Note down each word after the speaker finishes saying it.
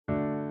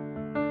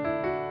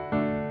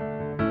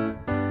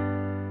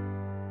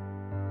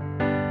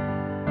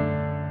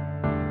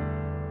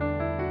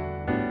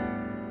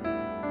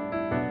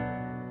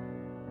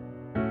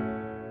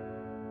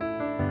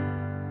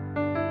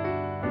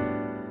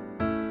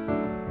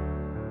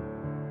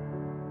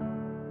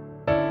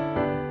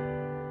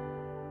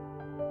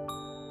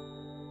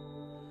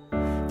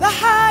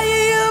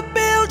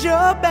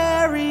the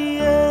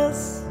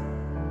barriers,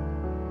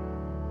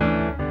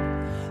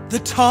 the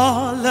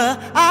taller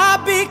I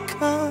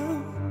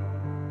become.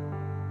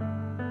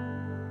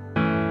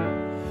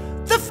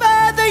 The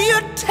further you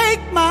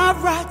take my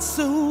rights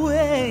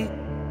away,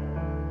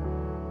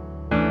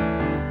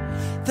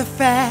 the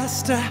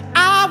faster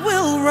I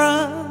will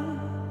run.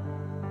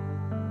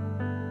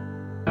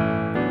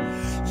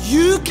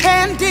 You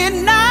can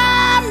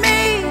deny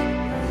me,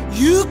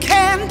 you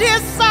can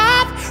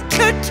decide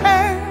to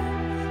turn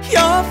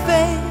your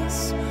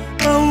face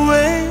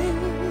away.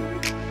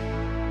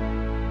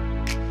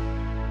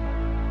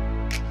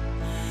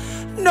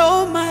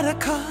 No matter,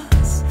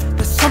 'cause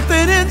there's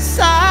something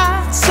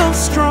inside so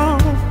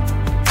strong.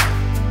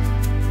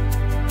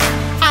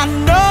 I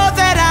know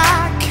that I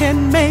can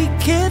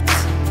make it,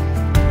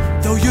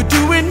 though you're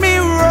doing me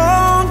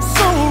wrong,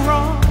 so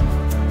wrong.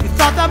 You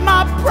thought that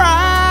my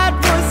pride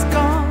was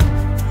gone.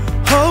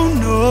 Oh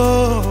no,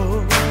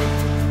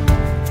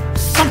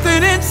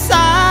 something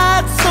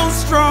inside so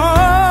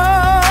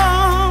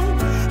strong.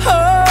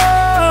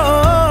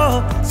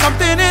 Oh,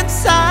 something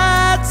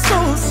inside so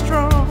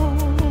strong.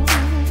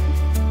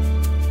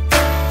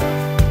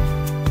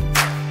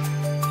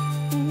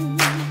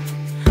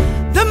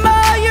 The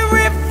more you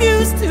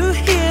refuse to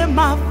hear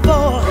my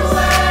voice,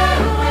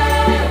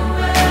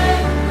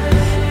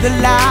 the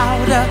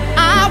louder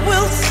I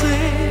will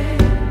sing.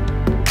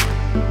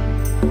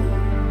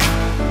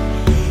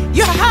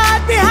 You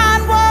hide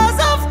behind walls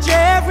of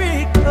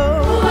Jericho.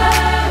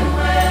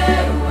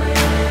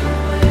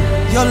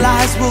 Your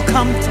lies will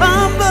come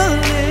tumbling.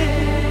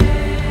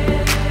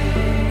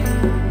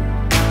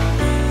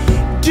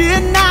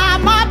 Deny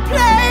my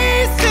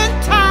place in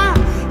time.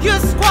 You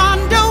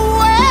squander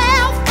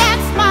wealth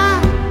that's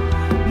mine.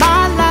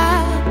 My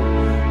light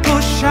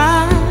will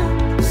shine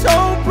so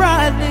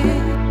brightly,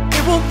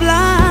 it will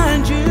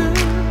blind you.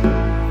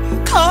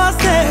 'Cause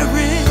there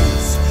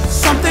is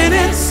something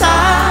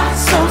inside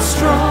so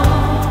strong.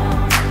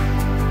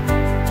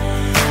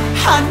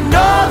 I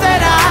know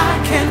that I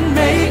can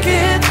make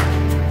it,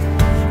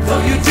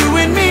 though you're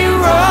doing me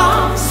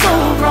wrong, so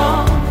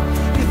wrong.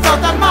 You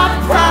thought that my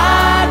pride